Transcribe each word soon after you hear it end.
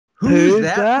Who's Who's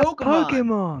that that Pokemon?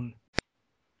 Pokemon?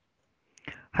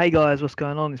 Hey guys, what's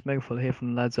going on? It's MegaFuller here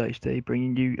from Lads HD,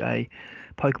 bringing you a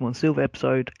Pokemon Silver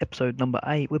episode number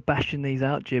 8. We're bashing these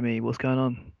out, Jimmy. What's going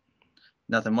on?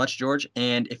 Nothing much, George.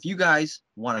 And if you guys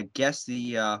want to guess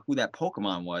the who that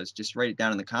Pokemon was, just write it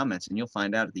down in the comments, and you'll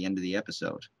find out at the end of the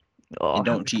episode. Oh, And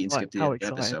don't cheat and skip how the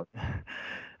exciting! episode.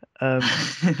 um,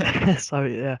 so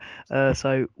yeah,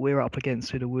 so we're up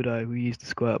against Sudowoodo. We used the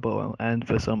Squirt Bottle, and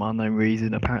for some unknown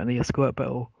reason, apparently a Squirt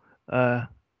Bottle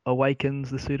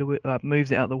awakens the Sudowoodo,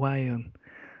 moves it out of the way, and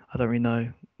I don't really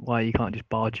know why you can't just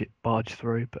barge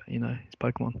through, but it's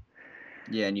Pokemon.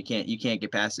 Yeah, and you can't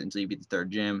get past it until you beat the third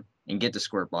gym and get the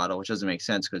squirt bottle, which doesn't make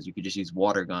sense because you could just use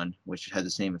water gun, which has the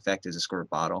same effect as a squirt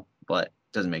bottle, but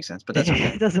doesn't make sense. But that's okay.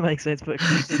 It doesn't make sense, but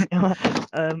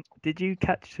did you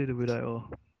catch Sudowoodo or?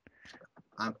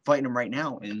 I'm fighting him right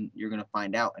now, and you're gonna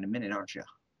find out in a minute, aren't you?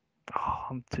 Oh,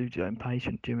 I'm too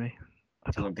impatient, Jimmy.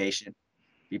 I Too can't. impatient.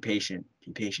 Be patient.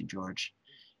 Be patient, George.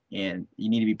 And you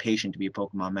need to be patient to be a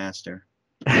Pokemon master.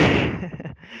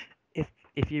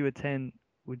 If you were 10,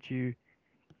 would you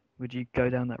go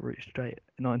down that route straight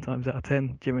 9 times out of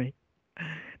 10, Jimmy? To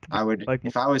be I would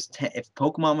Pokemon. if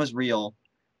Pokemon was real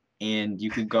and you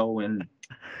could go and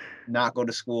not go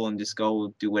to school and just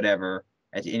go do whatever.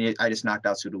 And I just knocked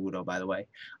out Sudowoodo, by the way.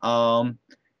 Um,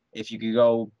 if you could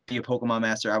go be a Pokemon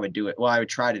master, I would do it. Well, I would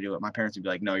try to do it. My parents would be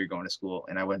like, "No, you're going to school,"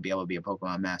 and I wouldn't be able to be a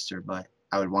Pokemon master, but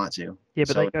I would want to. Yeah,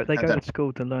 but they So go they go to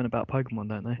school to learn about Pokemon,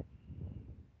 don't they?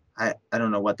 I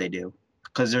don't know what they do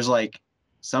because there's like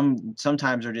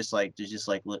sometimes they're just like there's just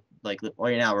like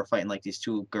right now we're fighting like these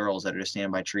two girls that are just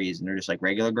standing by trees and they're just like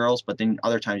regular girls, but then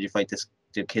other times you fight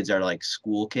the kids are like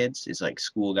school kids. It's like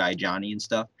school guy Johnny and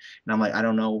stuff, and I'm like I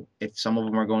don't know if some of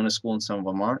them are going to school and some of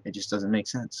them aren't. It just doesn't make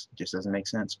sense. It just doesn't make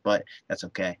sense, but that's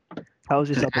okay I was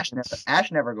just because up against.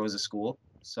 Ash never goes to school,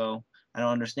 so I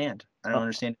don't understand. I don't Uh,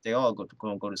 understand if they all go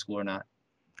to school or not.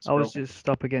 It's I was broken. just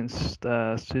up against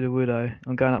Sudowoodo.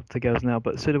 I'm going up to girls now,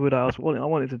 but Sudowoodo, I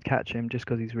wanted to catch him just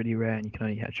because he's really rare and you can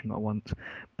only catch him like once.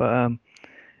 But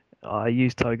I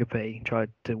used Togepi,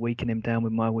 tried to weaken him down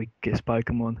with my weakest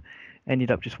Pokemon. Ended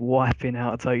up just wiping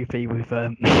out Togepi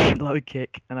with low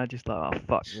kick, and I just like, oh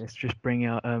fuck this, just bring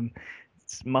out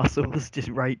muscles, just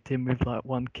raped him with like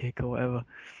one kick or whatever.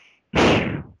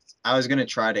 I was gonna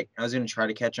try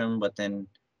to catch him, but then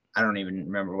I don't even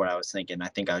remember what I was thinking. I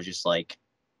think I was just like,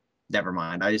 never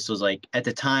mind. I just was like, at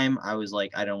the time, I was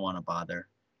like, I don't want to bother.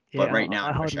 But Yeah, right now,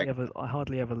 I wish I could. I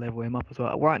hardly ever level him up as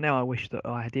well. Right now, I wish that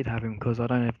I did have him because I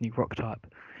don't have any Rock type,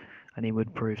 and he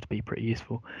would prove to be pretty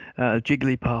useful.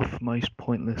 Jigglypuff, most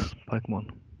pointless Pokemon.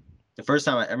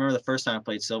 I remember the first time I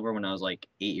played Silver when I was like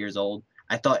 8 years old.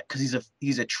 I thought because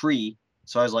he's a tree,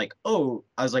 so I was like, oh,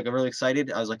 I was like really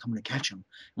excited. I was like, I'm gonna catch him.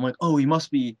 I'm like, oh, he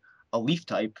must be a leaf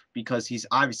type because he's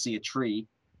obviously a tree.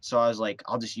 So I was like,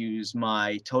 I'll just use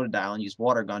my Totodile and use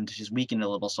Water Gun to just weaken it a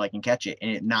little so I can catch it.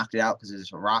 And it knocked it out because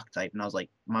it's a rock type. And I was like,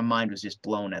 my mind was just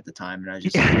blown at the time. And I was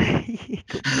just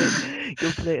like,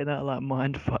 Completing that like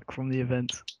mind fuck from the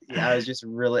events. yeah, I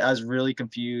was really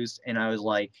confused. And I was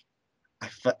like,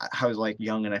 I was like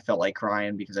young and I felt like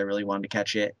crying because I really wanted to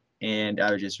catch it. And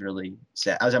I was just really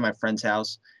sad. I was at my friend's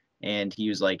house and he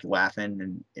was like laughing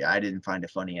and I didn't find it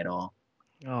funny at all.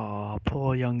 Oh,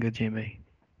 poor younger Jimmy.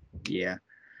 Yeah.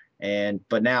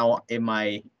 But now in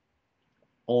my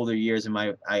older years and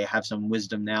I have some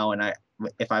wisdom now and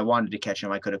if I wanted to catch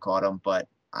him I could have caught him, but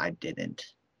I didn't.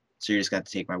 So you're just gonna have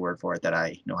to take my word for it that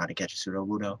I know how to catch a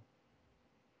Sudowoodo.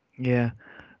 Yeah.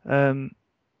 Um.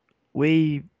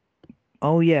 We.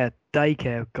 Oh yeah.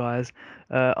 Daycare guys.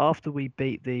 After we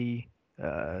beat the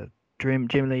gym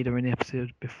leader in the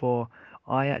episode before,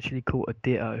 I actually caught a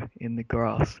Ditto in the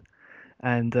grass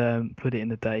and put it in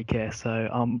the daycare. So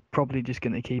I'm probably just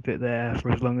going to keep it there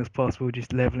for as long as possible,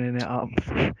 just leveling it up.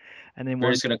 And then We're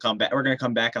one just gonna come back. We're gonna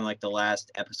come back on like the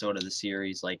last episode of the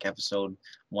series, like episode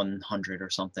 100 or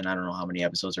something. I don't know how many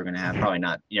episodes we're gonna have. Probably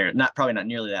not. Probably not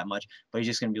nearly that much. But he's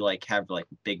just gonna be like have like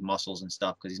big muscles and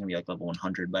stuff because he's gonna be like level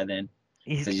 100 by then.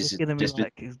 he's So just going to be just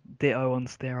like his Ditto on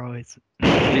steroids.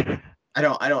 I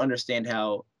don't understand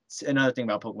how. Another thing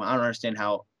about Pokemon, I don't understand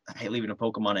how leaving a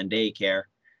Pokemon in daycare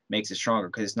makes it stronger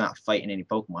because it's not fighting any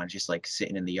Pokemon. It's just like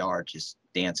sitting in the yard, just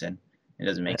dancing. It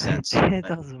doesn't make sense. It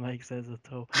doesn't make sense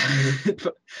at all.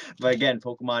 But again,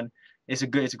 Pokemon, it's a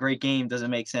great game. Doesn't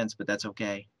make sense, but that's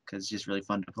okay because it's just really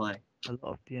fun to play. A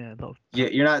lot of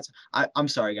You're not. I'm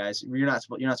sorry, guys. You're not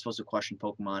supposed to question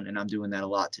Pokemon, and I'm doing that a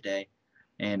lot today.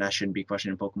 And I shouldn't be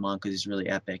questioning Pokemon because it's really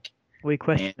epic. we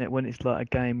question And it when it's like a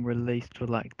game released for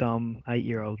like dumb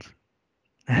 8-year-olds.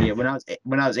 yeah,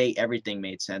 when I was 8, everything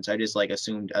made sense. I just like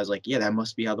assumed I was like, yeah, that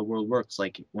must be how the world works.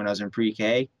 Like when I was in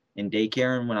pre-K, in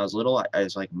daycare, and when I was little, I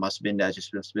was like, must have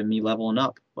been me leveling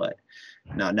up. But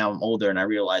now I'm older, and I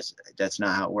realize that's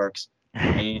not how it works.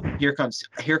 And here comes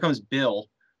Bill.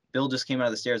 Bill just came out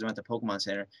of the stairs and went to Pokemon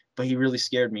Center, but he really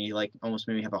scared me. He like almost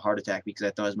made me have a heart attack because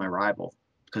I thought it was my rival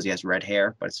because he has red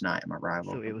hair, but it's not my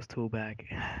rival. Thought it was Tool Bag.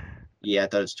 Yeah, I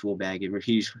thought it was Tool Bag.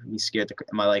 He scared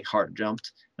my like heart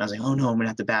jumped, and I was like, oh no, I'm gonna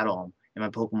have to battle him, and my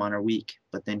Pokemon are weak.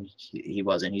 But then he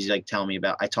wasn't. He's like telling me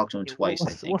about. I talked to him Yeah, twice, I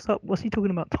think, what's up? What's he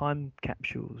talking about? Time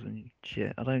capsules and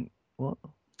shit. I don't. What?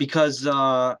 because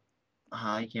I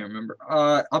can't remember.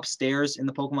 Upstairs in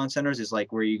the Pokemon centers is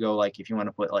like where you go, like if you want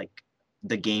to put like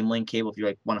the Game Link cable, if you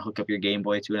like want to hook up your Game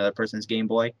Boy to another person's Game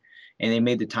Boy, and they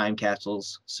made the time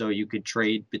capsules so you could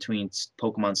trade between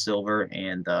Pokemon Silver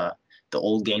and the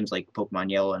old games like Pokemon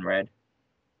Yellow and Red.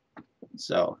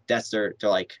 So that's they're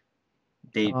like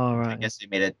they All I right. guess they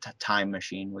made a time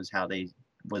machine was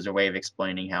their way of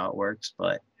explaining how it works,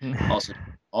 but also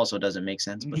also doesn't make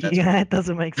sense. But that's Yeah, fine. it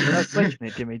doesn't make sense. Don't question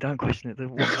it, Jimmy. Don't question it.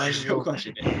 What game No you're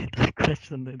question. don't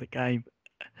question the game.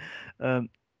 Um,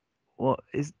 what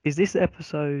is this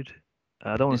episode?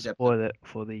 I don't want This to episode, spoil it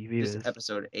for the this viewers.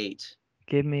 episode 8.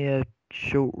 Give me a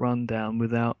short rundown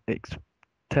without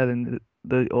telling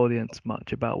the audience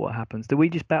much about what happens. Do we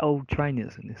just battle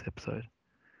trainers in this episode?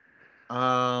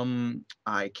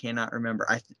 I cannot remember.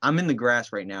 I'm in the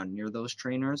grass right now near those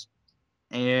trainers,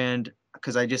 and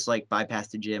because I just like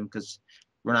bypassed the gym because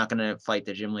we're not gonna fight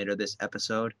the gym leader this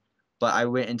episode, but I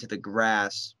went into the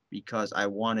grass because I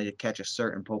wanted to catch a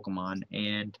certain Pokemon,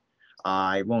 and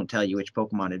I won't tell you which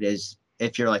Pokemon it is.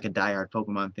 If you're like a diehard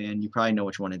Pokemon fan, you probably know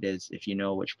which one it is if you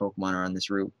know which Pokemon are on this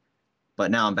route.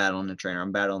 But now I'm battling the trainer.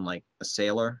 I'm battling like a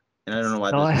sailor, and I don't know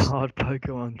why there's Die a hard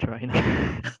Pokemon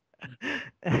trainer.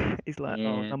 He's like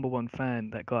our and number one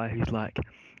fan, that guy who's like,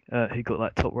 who got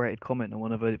like top rated comment on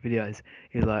one of our videos.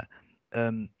 He's like,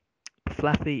 um,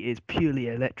 Fluffy is purely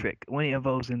electric. When it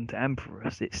evolves into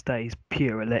Ampharos, it stays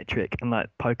pure electric. And like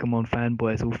Pokemon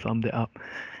fanboys all thumbed it up.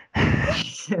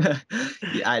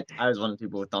 yeah, I was one of the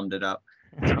people who thumbed it up,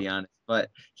 to be honest. But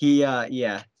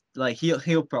yeah, like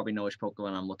he'll probably know which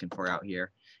Pokemon I'm looking for out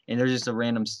here. And there's just a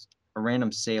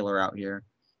random sailor out here,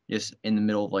 just in the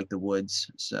middle of like the woods.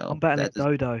 I'm So battling that is,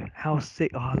 Dodo. How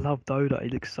sick! Oh, I love Dodo. He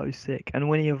looks so sick. And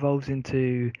when he evolves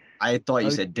into I thought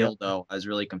you said Dodia, dildo. I was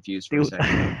really confused for a still,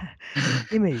 second.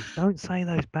 Jimmy, don't say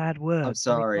those bad I'm words. I mean,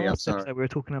 sorry. I'm last sorry. episode we were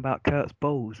talking about Kurt's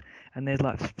balls, and there's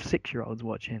like 6-year-olds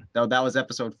watching. No, that was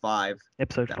episode 5.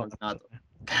 Episode That five. was not.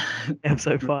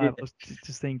 Episode We five. did I was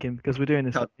just thinking because we're doing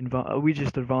this. We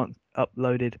just advanced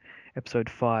uploaded episode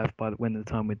 5 by when the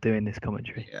time we're doing this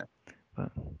commentary. Yeah.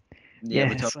 But Yeah, yeah,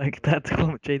 we're it's talking. like that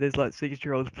commentary. There's like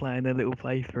 6-year-olds playing their little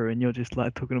playthrough, and you're just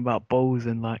like talking about balls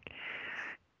and like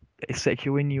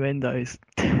sexual innuendos.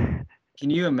 Can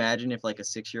you imagine if like a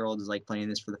 6-year-old is like playing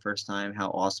this for the first time, how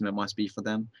awesome it must be for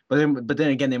them? But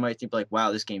then again, they might think like,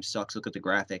 wow, this game sucks. Look at the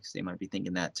graphics. They might be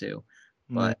thinking that too.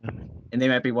 Yeah. But and they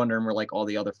might be wondering where like all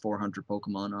the other 400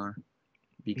 Pokemon are Yeah.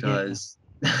 because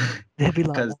They'd be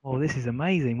like, because "Oh, this is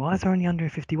amazing. Why is there only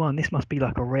 151? This must be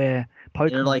like a rare they're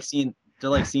Pokemon." like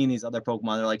seeing these other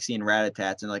Pokemon. They're like seeing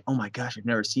Rattatats and like, oh my gosh, I've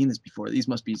never seen this before. These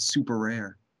must be super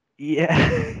rare.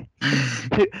 Yeah.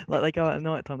 Like they go out at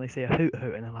night time, they see a hoot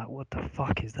hoot, and they're like, "What the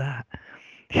fuck is that?"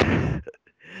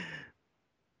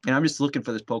 And I'm just looking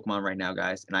for this Pokemon right now,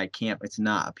 guys, and I can't. It's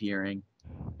not appearing.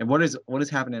 And what is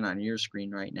happening on your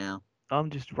screen right now? I'm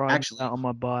just riding out Actually, on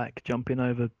my bike, jumping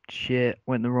over shit,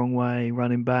 went the wrong way,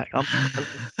 running back. I'm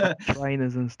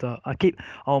trainers and stuff.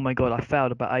 Oh my god, I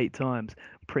failed about 8 times.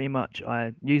 Pretty much,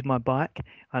 I used my bike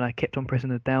and I kept on pressing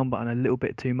the down button a little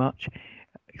bit too much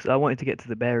because I wanted to get to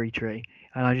the berry tree,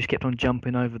 and I just kept on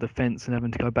jumping over the fence and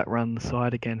having to go back round the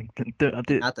side again. I did not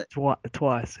it that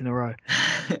twice in a row.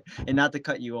 and not to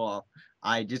cut you off,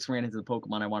 I just ran into the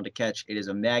Pokemon I wanted to catch. It is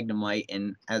a Magnemite,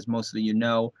 and as most of you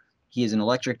know, he is an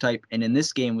electric type. And in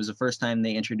this game was the first time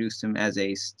they introduced him as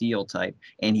a steel type,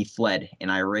 and he fled. And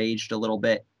I raged a little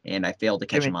bit, and I failed to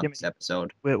catch him on Jimmy, this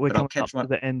episode. we're But I'll coming catch up one. to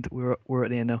the end. We're at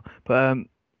the end now. But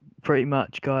pretty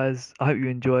much, guys. I hope you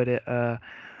enjoyed it.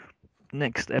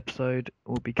 Next episode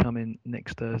will be coming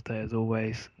next Thursday, as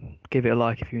always. Give it a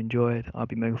like if you enjoyed. I'll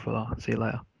be MegaFuller. See you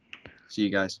later. See you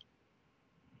guys.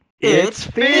 It's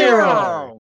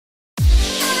Firo!